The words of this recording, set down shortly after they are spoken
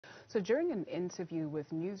So during an interview with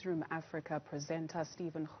Newzroom Afrika presenter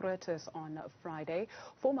Stephen Grootes on Friday,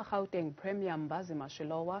 former Gauteng Premier Mbazi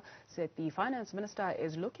Mashilowa said the finance minister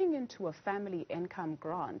is looking into a family income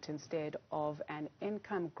grant instead of an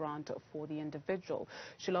income grant for the individual.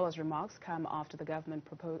 Shilowa's remarks come after the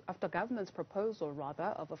government's proposal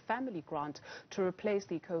of a family grant to replace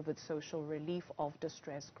the COVID social relief of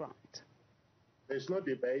distress grant. There's no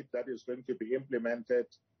debate that is going to be implemented,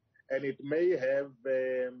 and it may have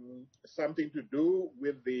something to do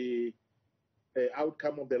with the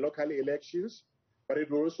outcome of the local elections, but it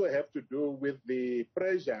will also have to do with the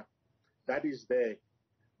pressure that is there.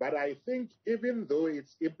 But I think even though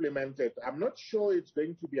it's implemented, I'm not sure it's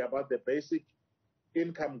going to be about the basic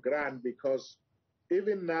income grant, because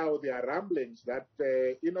even now there are rumblings that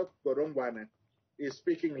Enoch Gorongwana is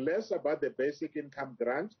speaking less about the basic income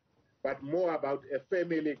grant, but more about a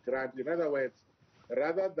family grant. In other words,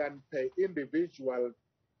 rather than per individual,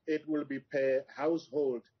 it will be per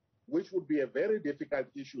household, which would be a very difficult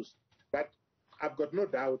issue. But I've got no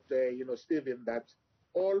doubt, Stephen, that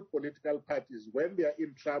all political parties, when they are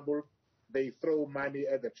in trouble, they throw money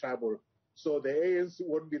at the trouble. So the ANC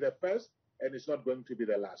won't be the first, and it's not going to be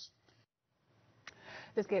the last.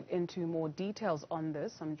 Let's get into more details on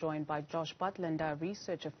this. I'm joined by Josh Butlander,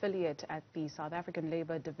 research affiliate at the South African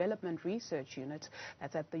Labour Development Research Unit.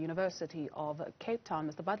 That's at the University of Cape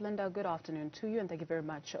Town. Mr. Butlander, good afternoon to you, and thank you very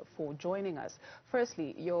much for joining us.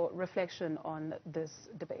 Firstly, your reflection on this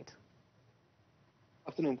debate.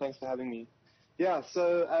 Afternoon, thanks for having me. Yeah,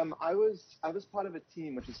 so I was part of a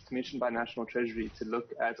team which was commissioned by National Treasury to look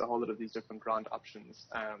at a whole lot of these different grant options.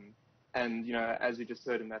 And as we just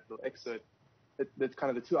heard in that little excerpt, that's kind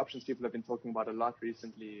of the two options people have been talking about a lot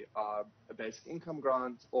recently are a basic income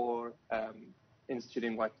grant or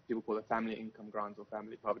instituting what people call a family income grant or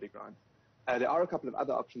family poverty grant. There are a couple of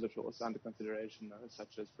other options which are also under consideration, though,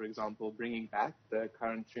 such as, for example, bringing back the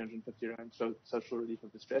current 350 Rand social relief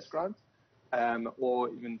of distress grant, or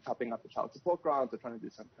even topping up the child support grant or trying to do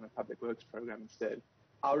some kind of public works program instead.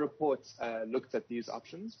 Our report looked at these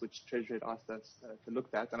options, which Treasury had asked us to look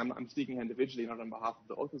at, and I'm speaking individually, not on behalf of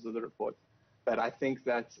the authors of the report. But I think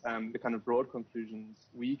that the kind of broad conclusions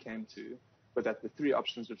we came to were that the three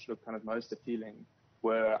options which looked kind of most appealing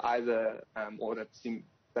were either, or that seemed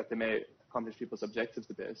that they may accomplish people's objectives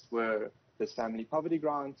the best, were this family poverty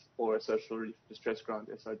grant or a social relief distress grant,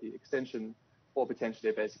 SRD extension, or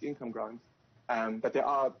potentially a basic income grant. But there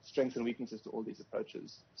are strengths and weaknesses to all these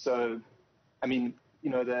approaches. So, I mean,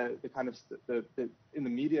 in the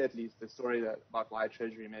media at least, the story about why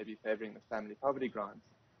Treasury may be favoring the family poverty grant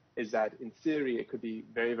is that in theory it could be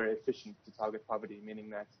very, very efficient to target poverty, meaning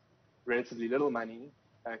that relatively little money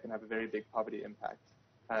can have a very big poverty impact.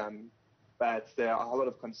 But there are a lot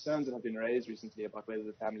of concerns that have been raised recently about whether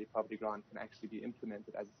the family poverty grant can actually be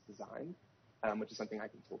implemented as it's designed, which is something I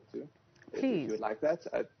can talk to. If you would like that.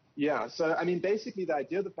 Yeah, so I mean, basically the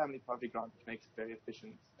idea of the family poverty grant, which makes it very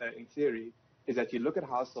efficient in theory, is that you look at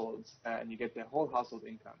households and you get their whole household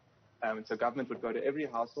income. And so government would go to every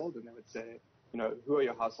household and they would say, who are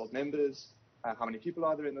your household members, how many people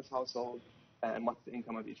are there in this household, and what's the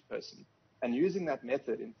income of each person. And using that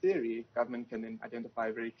method, in theory, government can then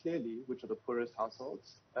identify very clearly which are the poorest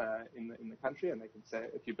households in the country, and they can say,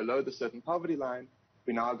 if you're below the certain poverty line,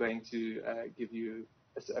 we're now going to give you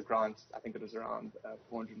a grant. I think it was around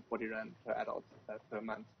 440 Rand per adult per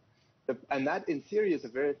month. And that, in theory, is a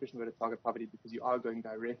very efficient way to target poverty because you are going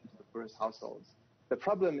directly to the poorest households. The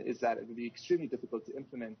problem is that it would be extremely difficult to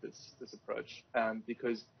implement this approach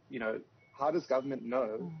because, how does government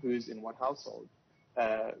know who's in what household?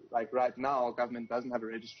 Like right now, government doesn't have a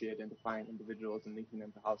registry identifying individuals and linking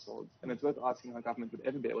them to households. And it's worth asking how government would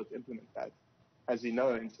ever be able to implement that. As we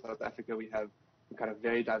know, in South Africa, we have kind of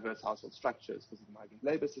very diverse household structures because of the migrant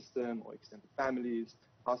labor system or extended families.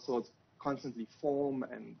 Households constantly form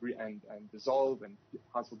and dissolve, and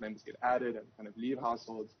household members get added and kind of leave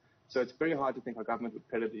households. So it's very hard to think how government would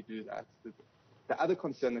credibly do that. The other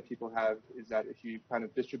concern that people have is that if you're kind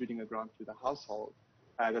of distributing a grant through the household,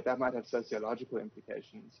 that might have sociological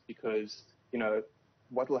implications because,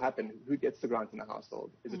 what will happen? Who gets the grant in the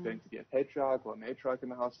household? Is it going to be a patriarch or a matriarch in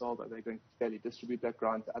the household? Are they going to fairly distribute that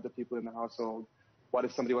grant to other people in the household? What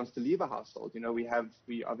if somebody wants to leave a household?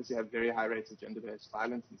 We obviously have very high rates of gender-based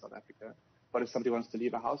violence in South Africa. What if somebody wants to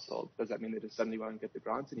leave a household? Does that mean they just suddenly won't get the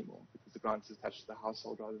grant anymore because the grant is attached to the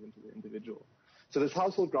household rather than to the individual? So this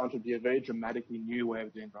household grant would be a very dramatically new way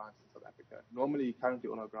of doing grants in South Africa. Normally, currently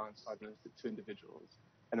all our grants are administered to individuals.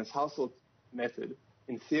 And this household method,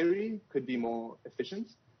 in theory, could be more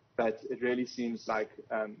efficient, but it really seems like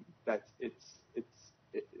that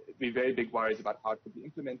be very big worries about how it could be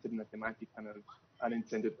implemented and that there might be kind of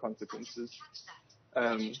unintended consequences.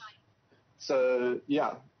 And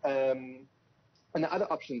the other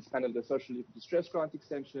options, kind of the social leave of distress grant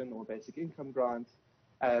extension or basic income grant,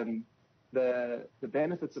 the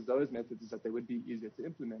benefits of those methods is that they would be easier to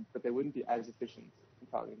implement, but they wouldn't be as efficient in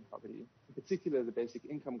targeting poverty. In particular, the basic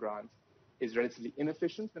income grant is relatively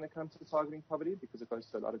inefficient when it comes to targeting poverty because it goes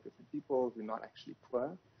to a lot of different people who are not actually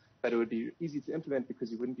poor. But it would be easy to implement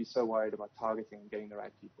because you wouldn't be so worried about targeting and getting the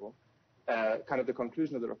right people. Kind of the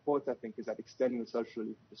conclusion of the report, I think, is that extending the social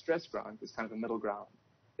relief and distress grant is kind of a middle ground.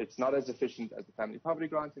 It's not as efficient as the family poverty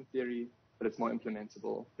grant in theory, but it's more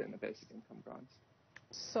implementable than the basic income grant.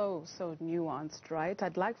 So nuanced, right?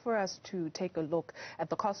 I'd like for us to take a look at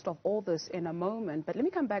the cost of all this in a moment, but let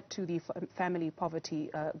me come back to the family poverty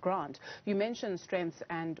grant. You mentioned strengths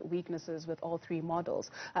and weaknesses with all three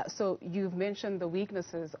models. So you've mentioned the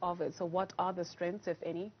weaknesses of it. So what are the strengths, if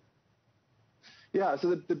any? Yeah,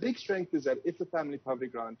 so the big strength is that if the family poverty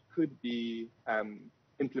grant could be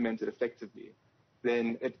implemented effectively,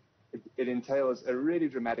 then it entails a really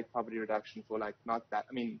dramatic poverty reduction for like not that.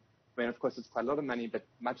 I mean, of course, it's quite a lot of money, but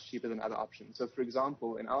much cheaper than other options. So, for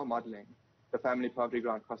example, in our modeling, the family poverty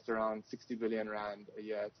grant cost around 60 billion rand a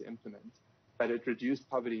year to implement, but it reduced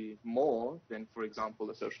poverty more than, for example,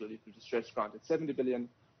 the social relief and distress grant at 70 billion,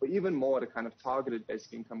 or even more the kind of targeted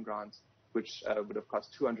basic income grant, which would have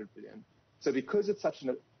cost 200 billion. So because it's such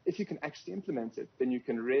if you can actually implement it, then you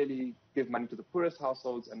can really give money to the poorest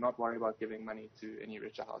households and not worry about giving money to any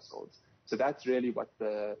richer households. So that's really what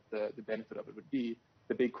the benefit of it would be.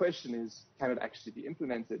 The big question is, can it actually be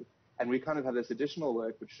implemented? And we kind of have this additional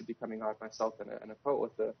work, which should be coming out myself and a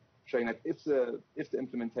co-author, showing that if the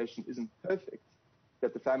implementation isn't perfect,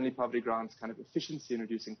 that the family poverty grant's kind of efficiency in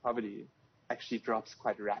reducing poverty actually drops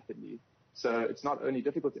quite rapidly. So it's not only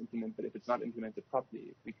difficult to implement, but if it's not implemented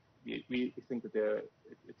properly, we think that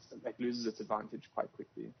it loses its advantage quite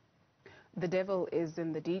quickly. The devil is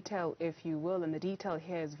in the detail, if you will, and the detail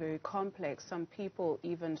here is very complex. Some people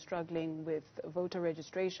even struggling with voter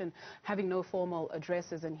registration, having no formal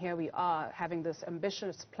addresses, and here we are having this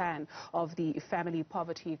ambitious plan of the family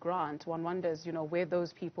poverty grant. One wonders, where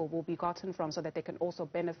those people will be gotten from so that they can also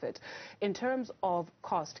benefit. In terms of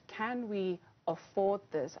cost, can we afford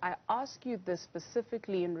this? I ask you this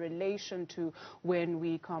specifically in relation to when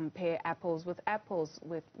we compare apples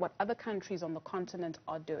with what other countries on the continent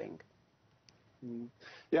are doing.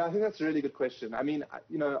 Yeah, I think that's a really good question. I mean,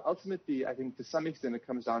 ultimately, I think to some extent it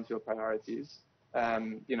comes down to your priorities.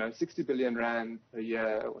 60 billion rand per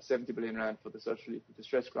year or 70 billion rand for the social relief and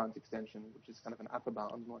distress grant extension, which is kind of an upper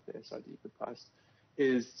bound on what the SRD could cost,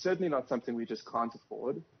 is certainly not something we just can't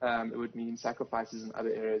afford. It would mean sacrifices in other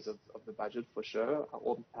areas of the budget for sure,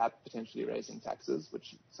 or perhaps potentially raising taxes,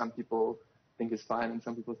 which some people think is fine and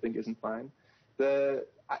some people think isn't fine.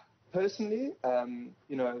 Personally,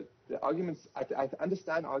 the arguments, I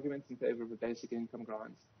understand arguments in favor of a basic income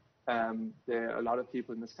grant. There are a lot of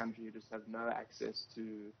people in this country who just have no access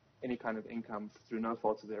to any kind of income through no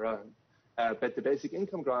fault of their own. But the basic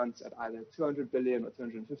income grants at either 200 billion or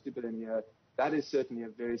 250 billion a year, that is certainly a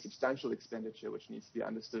very substantial expenditure which needs to be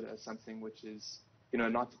understood as something which is,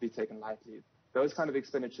 not to be taken lightly. Those kind of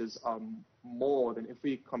expenditures are more than if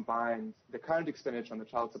we combined the current expenditure on the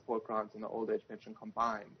child support grant and the old age pension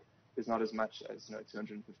combined is not as much as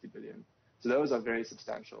 250 billion. So those are very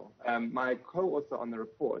substantial. My co-author on the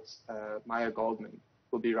report, Maya Goldman,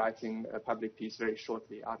 will be writing a public piece very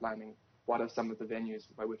shortly outlining what are some of the venues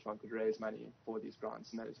by which one could raise money for these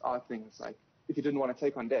grants. And those are things like, if you didn't want to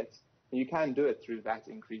take on debt, you can do it through VAT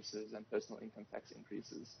increases and personal income tax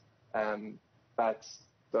increases. But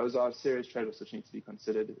those are serious trade-offs which need to be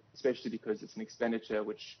considered, especially because it's an expenditure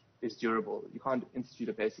which is durable. You can't institute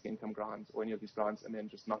a basic income grant or any of these grants and then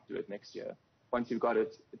just not do it next year. Once you've got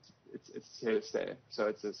it, it's here to stay. So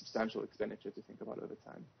it's a substantial expenditure to think about over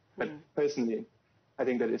time. But personally, I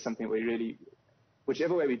think that is something we really,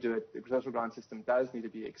 whichever way we do it, the social grant system does need to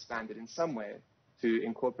be expanded in some way to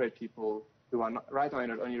incorporate people who are not, right now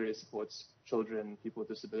it only really supports children, people with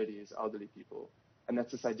disabilities, elderly people. And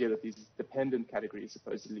that's this idea that these dependent categories,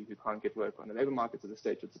 supposedly, who can't get work on the labor market, so the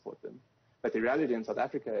state should support them. But the reality in South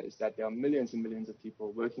Africa is that there are millions and millions of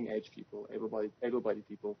people, working age people, able-bodied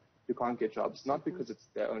people, who can't get jobs, not because it's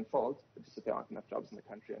their own fault, but just that there aren't enough jobs in the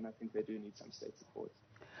country, and I think they do need some state support.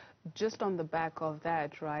 Just on the back of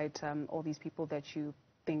that, right, all these people that you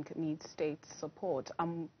think need state support,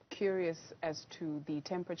 I'm curious as to the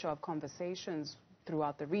temperature of conversations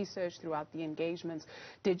throughout the research, throughout the engagements.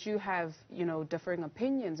 Did you have, differing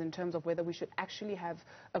opinions in terms of whether we should actually have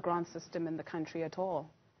a grant system in the country at all?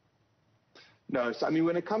 No, so I mean,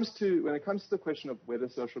 when it comes to the question of whether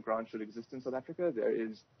social grants should exist in South Africa, there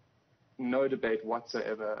is no debate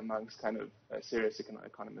whatsoever amongst kind of serious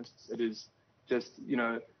economists. It is just,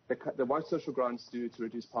 what social grants do to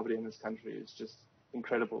reduce poverty in this country is just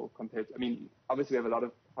incredible compared to, I mean, obviously we have a lot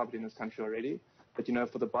of poverty in this country already, but,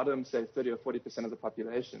 for the bottom, say 30 or 40% of the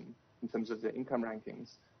population in terms of their income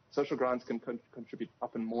rankings, social grants can contribute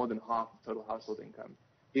often more than half of total household income.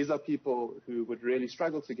 These are people who would really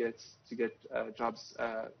struggle to get jobs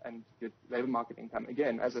and get labor market income.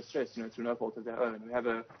 Again, as I stressed, through no fault of their own. We have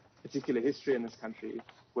a particular history in this country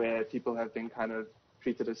where people have been kind of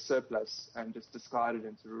treated as surplus and just discarded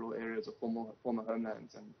into rural areas or former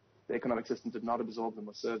homelands, and the economic system did not absorb them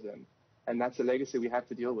or serve them. And that's a legacy we have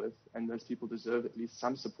to deal with, and those people deserve at least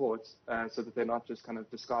some support so that they're not just kind of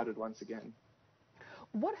discarded once again.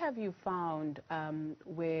 What have you found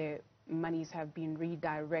where monies have been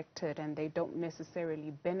redirected and they don't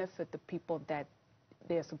necessarily benefit the people that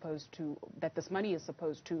they're supposed to, that this money is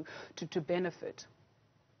supposed to benefit?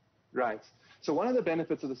 Right. So one of the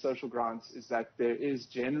benefits of the social grants is that there is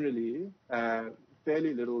generally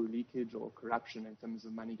fairly little leakage or corruption in terms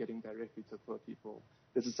of money getting directly to poor people.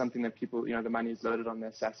 This is something that people, the money is loaded on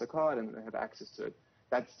their SASSA card and they have access to it.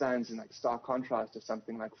 That stands in stark contrast to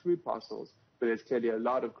something like food parcels, where there's clearly a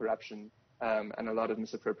lot of corruption and a lot of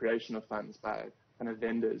misappropriation of funds by kind of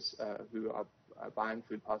vendors who are buying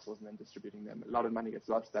food parcels and then distributing them. A lot of money gets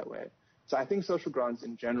lost that way. So I think social grants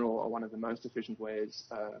in general are one of the most efficient ways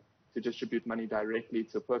to distribute money directly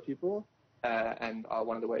to poor people and are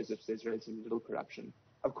one of the ways that there's relatively little corruption.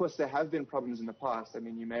 Of course, there have been problems in the past. I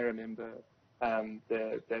mean, you may remember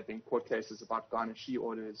there have been court cases about garnishee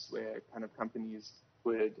orders where kind of companies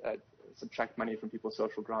would subtract money from people's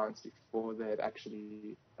social grants before they had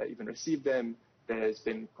actually even received them. There's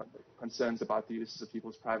been concerns about the uses of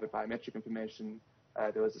people's private biometric information.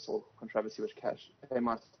 There was this whole controversy with cash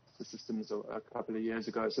payment systems a couple of years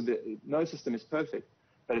ago. So no system is perfect,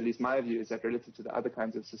 but at least my view is that relative to the other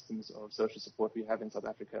kinds of systems of social support we have in South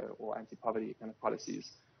Africa or anti-poverty kind of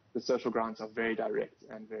policies, the social grants are very direct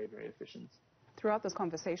and very, very efficient. Throughout this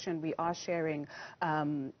conversation, we are sharing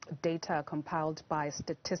data compiled by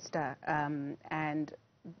Statista, and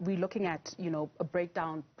we're looking at, a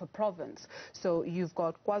breakdown per province. So you've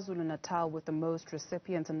got KwaZulu-Natal with the most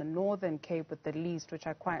recipients and the Northern Cape with the least, which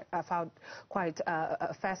I found quite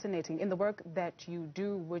fascinating. In the work that you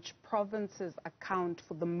do, which provinces account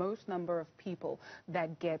for the most number of people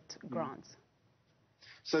that get grants?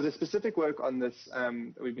 So the specific work on this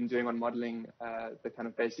we've been doing on modeling the kind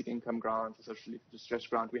of basic income grant, the socially distress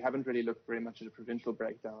grant, we haven't really looked very much at a provincial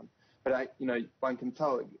breakdown. But one can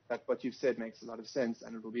tell that what you've said makes a lot of sense,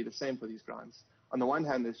 and it will be the same for these grants. On the one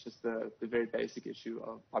hand, there's just the very basic issue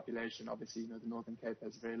of population. Obviously, the Northern Cape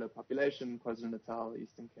has a very low population, KwaZulu-Natal,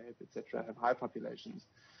 Eastern Cape, etc., have high populations.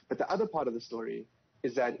 But the other part of the story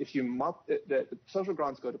is that if you map, the social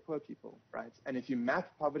grants go to poor people, right? And if you map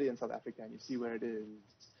poverty in South Africa and you see where it is,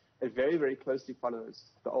 it very, very closely follows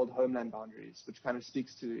the old homeland boundaries, which kind of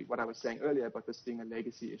speaks to what I was saying earlier about this being a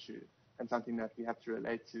legacy issue and something that we have to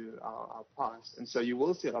relate to our past. And so you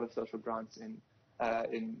will see a lot of social grants in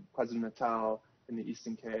KwaZulu-Natal, in the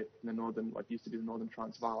Eastern Cape, in the northern, what used to be the Northern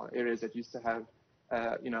Transvaal, areas that used to have,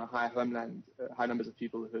 high homeland, high numbers of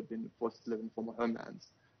people who had been forced to live in former homelands.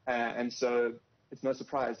 And so it's no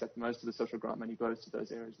surprise that most of the social grant money goes to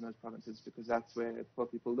those areas in those provinces because that's where poor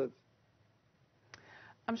people live.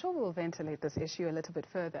 I'm sure we'll ventilate this issue a little bit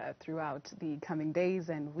further throughout the coming days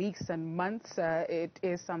and weeks and months. It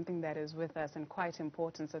is something that is with us and quite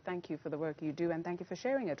important, so thank you for the work you do and thank you for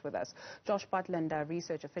sharing it with us. Josh Butland,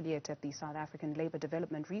 Research Affiliate at the South African Labour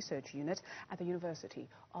Development Research Unit at the University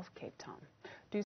of Cape Town.